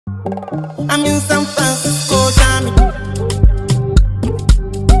I'm in San Francisco, jamming.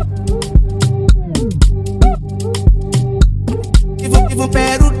 Even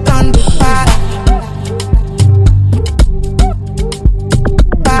Peru done the para.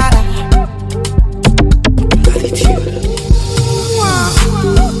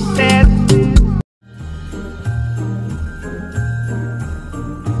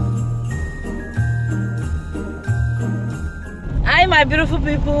 Hi my beautiful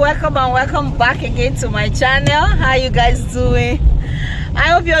people, welcome and welcome back again to my channel. How you guys doing? I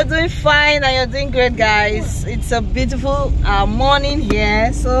hope you're doing fine and you're doing great, guys. It's a beautiful morning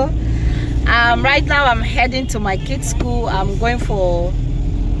here. So right now I'm heading to my kids' school. I'm going for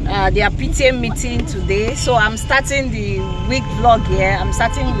their PTA meeting today, so I'm starting the week vlog here. I'm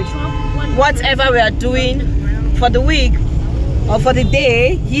starting with whatever we are doing for the week or for the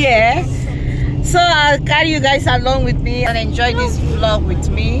day here. So I'll carry you guys along with me and enjoy this vlog with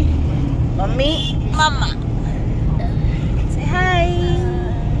me. Mommy, Mama, say hi.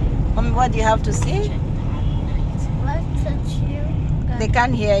 Mommy, what do you have to say? What touch you? They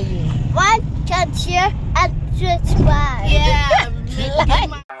can't hear you. What touch you and subscribe? Yeah.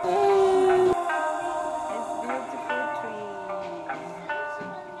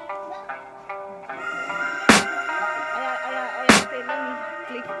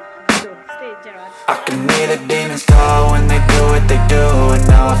 I can hear the demons call when they do what they do. And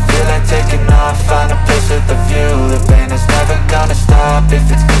now I feel like taking off, find a place with a view. The pain is never gonna stop if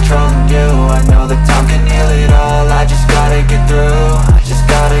it's controlling you. I know that time can heal it all, I just gotta get through. I just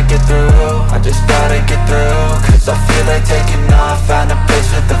gotta get through, I just gotta get through. Cause I feel like taking off, find a place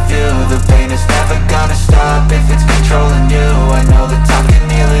with a view. The pain is never gonna stop if it's controlling you. I know that time can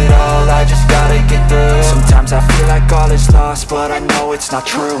heal it all, I just gotta get through. Sometimes I feel like all is lost, but I know it's not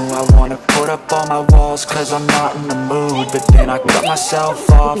true. I wanna put up all my walls cause I'm not in the mood, but then I cut myself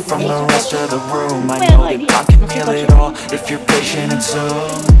off from the rest of the room. I know that time can heal it all if you're patient and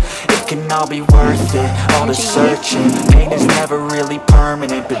soon. It can all be worth it, all the searching. Pain is never really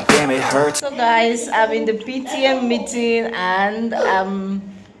permanent, but damn it hurts. So guys, I'm in the PTA meeting and I'm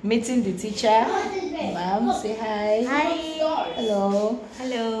meeting the teacher. Mom, say hi. Hi. Hello.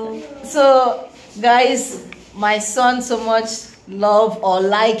 Hello. So guys, my son so much love or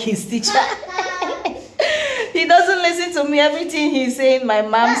like his teacher. He doesn't listen to me. Everything he's saying, my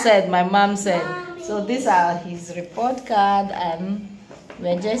mom said, my mom said. So these are his report card and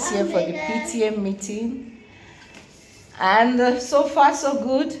we're just here for the PTA meeting. And so far so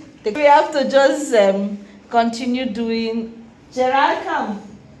good. We have to just continue doing. Gerard, come.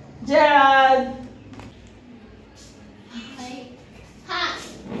 Gerard. Hi.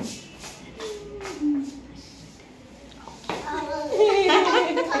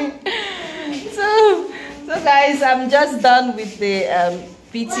 So guys, I'm just done with the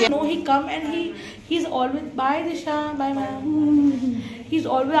PTA. No, he come and he's always bye Disha, bye ma'am. He's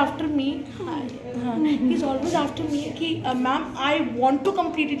always after me. He's always after me. Ma'am, I want to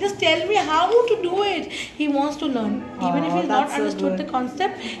complete it. Just tell me how to do it. He wants to learn. Even if he's not understood the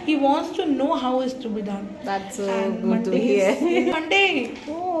concept, he wants to know how it's to be done. That's so good to hear. Monday.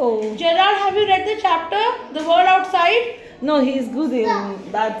 Oh. Gerard, have you read the chapter? The world outside? No, he's good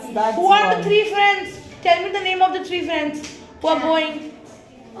in that's Who are the three friends? Tell me the name of the three friends who are going.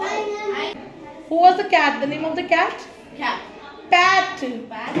 Who was the cat? The name of the cat? Cat. Pat.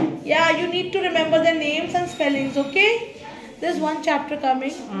 Yeah, you need to remember their names and spellings, okay? There's one chapter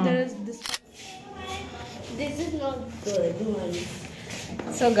coming. There is this. This is not good one.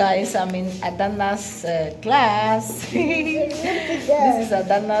 So guys, I'm in Adana's class. This is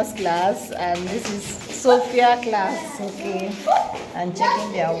Adana's class and this is Sophia class. Okay, I'm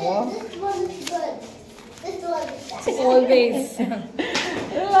checking their work. This one is good. This one is bad. Always.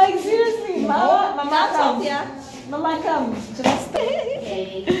 Like seriously, Mama come. Mama come.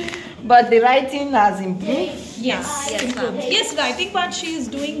 But the writing has improved. Yes, writing part she is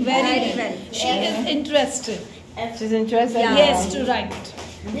doing very well. She is interested. She's interested. Yes, to write.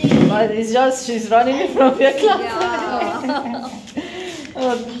 But it's just she's running from your class.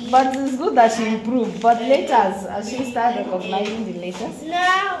 But it's good that she improved. But letters, as she started recognizing the letters.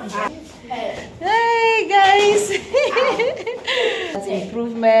 No. Hey guys! That's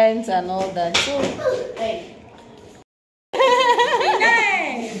improvement and all that. So,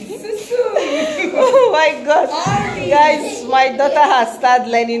 oh my God, guys! My daughter has started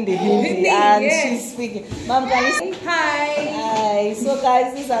learning the Hindi and she's speaking. Mom, can you say Hi. hi? So,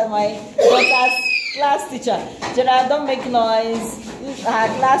 guys, these are my daughter's class teacher. Gerard, don't make noise. This is our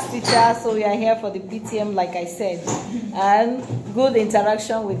class teacher, so we are here for the PTM, like I said, and good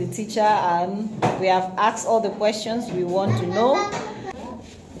interaction with the teacher, and we have asked all the questions we want to know.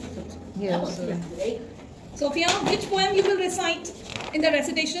 here. So. Sophia, which poem you will recite in the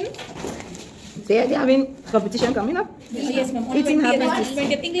recitation? They're having competition coming up. Yes, ma'am. On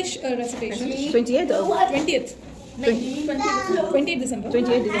 20th English recitation. 28th or 20th. 28th December.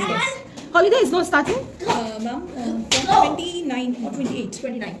 28th December. Holiday is not starting? Ma'am, 29 or 28?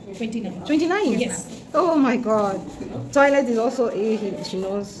 29. 29? Yes. Oh my god. Toilet is also A. She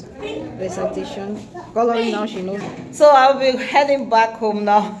knows recitation. Coloring now she knows. So I'll be heading back home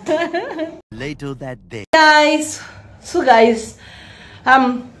now. Later that day. Guys,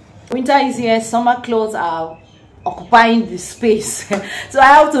 winter is here. Summer clothes are occupying the space. So I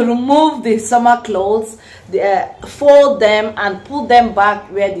have to remove the summer clothes, fold them and put them back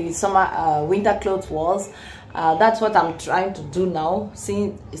where the winter clothes was. That's what I'm trying to do now,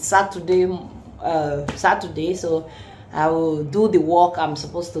 since it's Saturday, so I will do the work I'm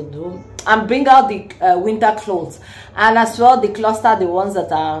supposed to do and bring out the winter clothes, and as well cluster the ones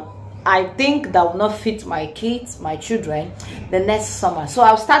that I think that will not fit my kids, my children, the next summer. So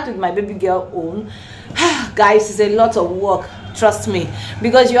I'll start with my baby girl own. Guys, it's a lot of work, trust me,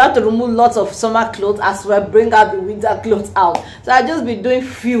 because you have to remove lots of summer clothes as well, bring out the winter clothes out. So I'll just be doing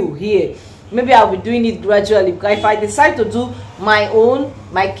few here. Maybe I'll be doing it gradually, because if I decide to do my own,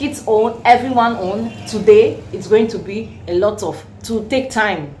 my kids own, everyone own today, it's going to be a lot to take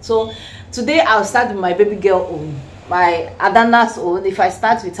time. So today I'll start with my baby girl own, my Adana's own. If I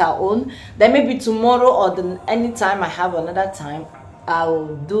start with her own, then maybe tomorrow or any time I have another time,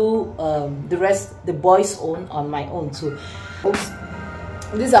 I'll do the rest, the boys own, on my own too. Oops.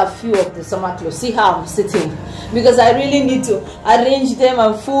 These are a few of the summer clothes. See how I'm sitting, because I really need to arrange them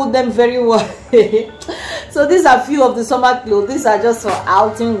and fold them very well. So these are a few of the summer clothes. These are just for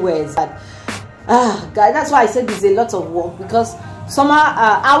outing wears. But guys, that's why I said there's a lot of work, because summer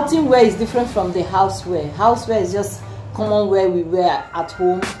outing wear is different from the house wear. House wear is just common wear we wear at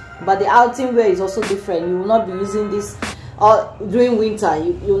home, but the outing wear is also different. You will not be using this during winter.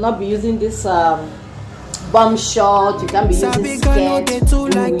 You will not be using this bum short. You can be using skirt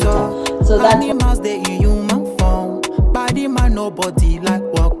during winter. So that body man nobody like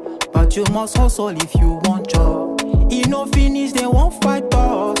work, but you must hustle if you want job. You no finish, they won't fight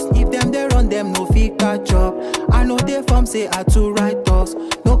us. If them they run, them no fit catch up. I know they from say I too right us.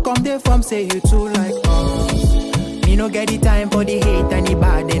 No come they from say you too like us. Me no get the time for the hate and the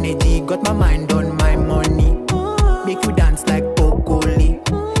bad energy. Got my mind on my money. Make you dance like broccoli,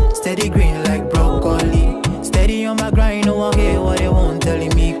 steady green like broccoli. Steady on my grind, no one hear what they want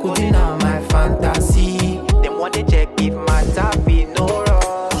telling me. Cooking out my fantasy. Them want to check if my tap be no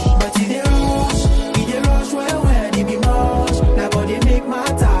rush. But if they rush where they be much. Now but they make my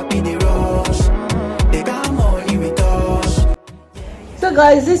tap in the rush. They got money with us. So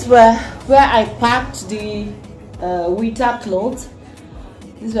guys, this is where I packed the winter clothes.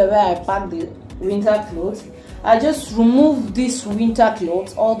 This is where I packed the winter clothes. I just remove these winter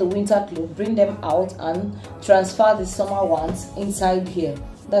clothes, all the winter clothes, bring them out and transfer the summer ones inside here.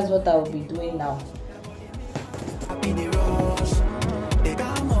 That's what I will be doing now.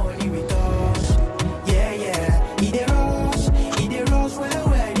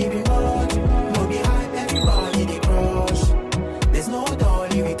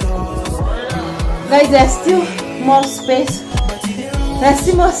 Guys, there's still more space. There's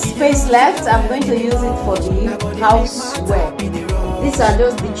still more space left. I'm going to use it for the house wear. These are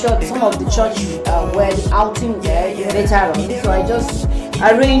just the church, some of the church wear, the outing wear later on. So I just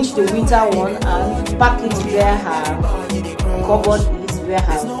arrange the winter one and pack it where her cupboard is, where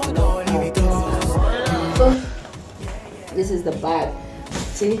her things are. So this is the bag.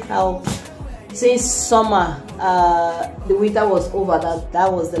 See how, since summer, the winter was over.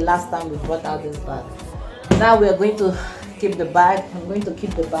 That was the last time we brought out this bag. Now we are going to keep the bag. I'm going to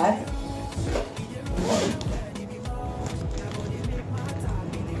keep the bag.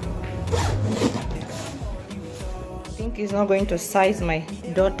 I think it's not going to size my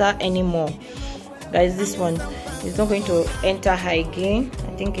daughter anymore. Guys, this one is not going to enter her again.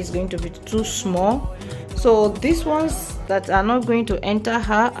 I think it's going to be too small. So these ones that are not going to enter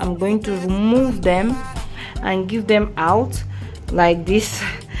her, I'm going to remove them and give them out like this.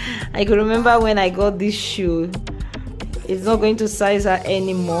 I can remember when I got this shoe, it's not going to size her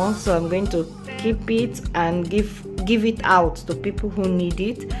anymore, so I'm going to keep it and give it out to people who need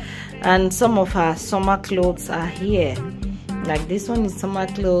it. And some of her summer clothes are here, like this one is summer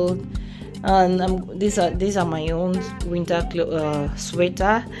clothes, and these are my own winter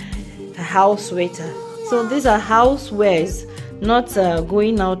sweater, a house sweater. So these are house wears, not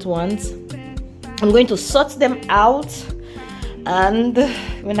going out ones. I'm going to sort them out, and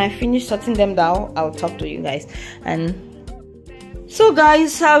when I finish sorting them down, I'll talk to you guys and So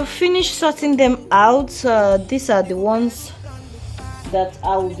guys, I've finished sorting them out. These are the ones that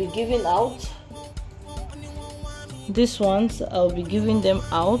I will be giving out. These ones I'll be giving them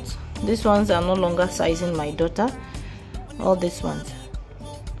out. These ones are no longer sizing my daughter. All these ones.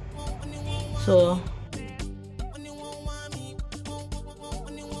 So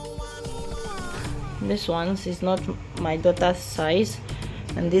this ones is not my daughter's size,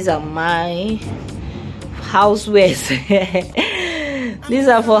 and these are my housewares. These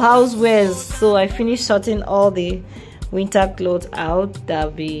are for housewares. So I finished sorting all the winter clothes out that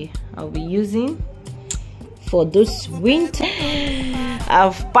I'll be using for this winter.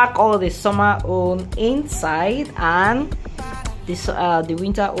 I've packed all the summer own inside, and this the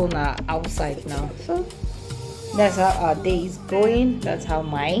winter own are outside now. So that's how our day is going. That's how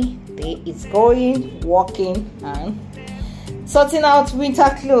my day is going, walking and sorting out winter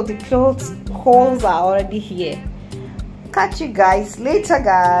clothes. The clothes holes are already here. Catch you guys later,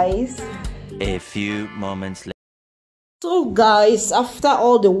 guys. A few moments later. So guys, after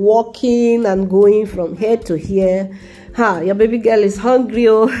all the walking and going from here to here, your baby girl is hungry.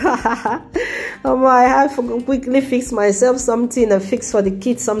 I have to quickly fix myself something and fix for the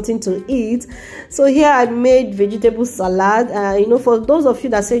kids something to eat. So here I made vegetable salad. You know, for those of you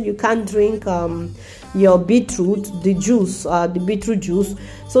that said you can't drink your beetroot, the juice, the beetroot juice,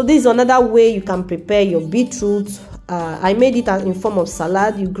 so this is another way you can prepare your beetroot. I made it in form of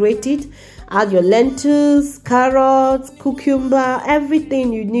salad. You grate it, add your lentils, carrots, cucumber,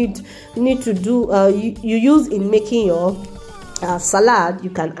 everything you need to do you use in making your salad.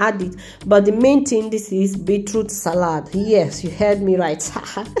 You can add it, but the main thing, this is beetroot salad. Yes, you heard me right.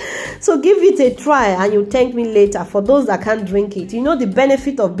 So give it a try and you'll thank me later. For those that can't drink it, you know the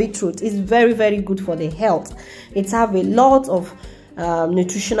benefit of beetroot is very, very good for the health. It have a lot of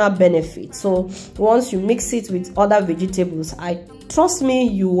nutritional benefits. So once you mix it with other vegetables, trust me,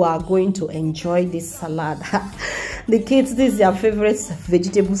 you are going to enjoy this salad. The kids, this is their favorite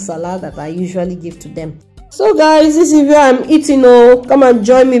vegetable salad that I usually give to them. So guys, this is where I'm eating. Oh, come and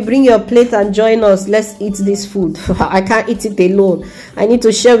join me, bring your plate and join us. Let's eat this food. I can't eat it alone. I need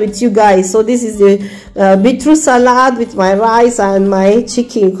to share with you guys. So this is the beetroot salad with my rice and my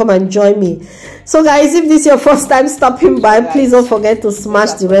chicken. Come and join me. So guys, if this is your first time stopping by, please don't forget to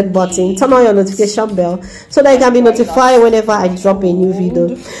smash the red button, turn on your notification bell so that you can be notified whenever I drop a new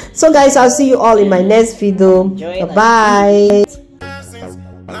video. So guys, I'll see you all in my next video. Bye bye.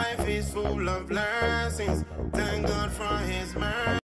 Life is full of blessings. Thank God.